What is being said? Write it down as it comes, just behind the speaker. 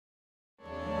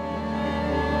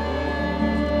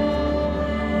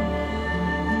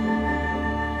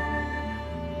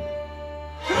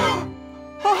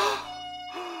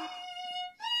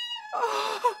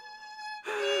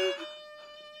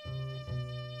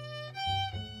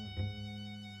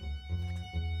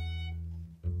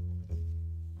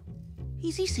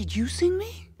Is he seducing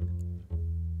me?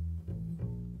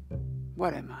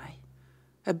 What am I?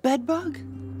 A bedbug?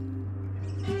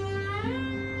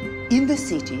 In the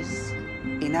cities,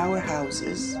 in our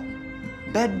houses,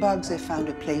 bedbugs have found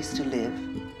a place to live.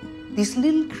 These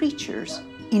little creatures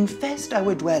infest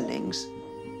our dwellings.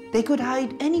 They could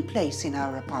hide any place in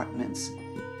our apartments,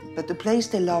 but the place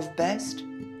they love best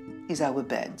is our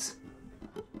beds.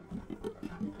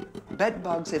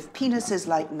 Bedbugs have penises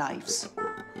like knives.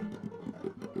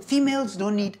 Females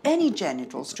don't need any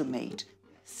genitals to mate.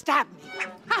 Stab me.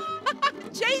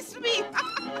 Chase me.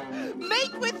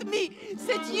 Mate with me.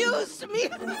 Seduce me.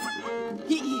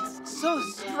 He is so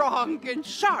strong and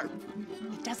sharp.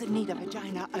 He doesn't need a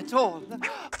vagina at all.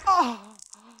 Oh.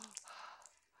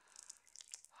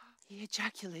 He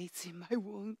ejaculates in my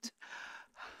wound.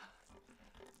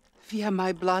 Via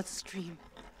my bloodstream,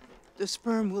 the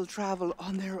sperm will travel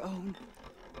on their own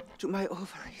to my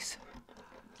ovaries.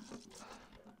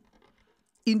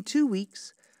 In 2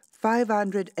 weeks,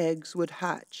 500 eggs would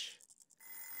hatch.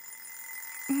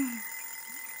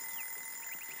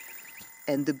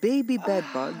 And the baby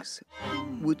bedbugs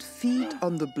would feed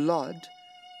on the blood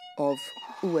of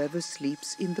whoever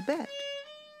sleeps in the bed.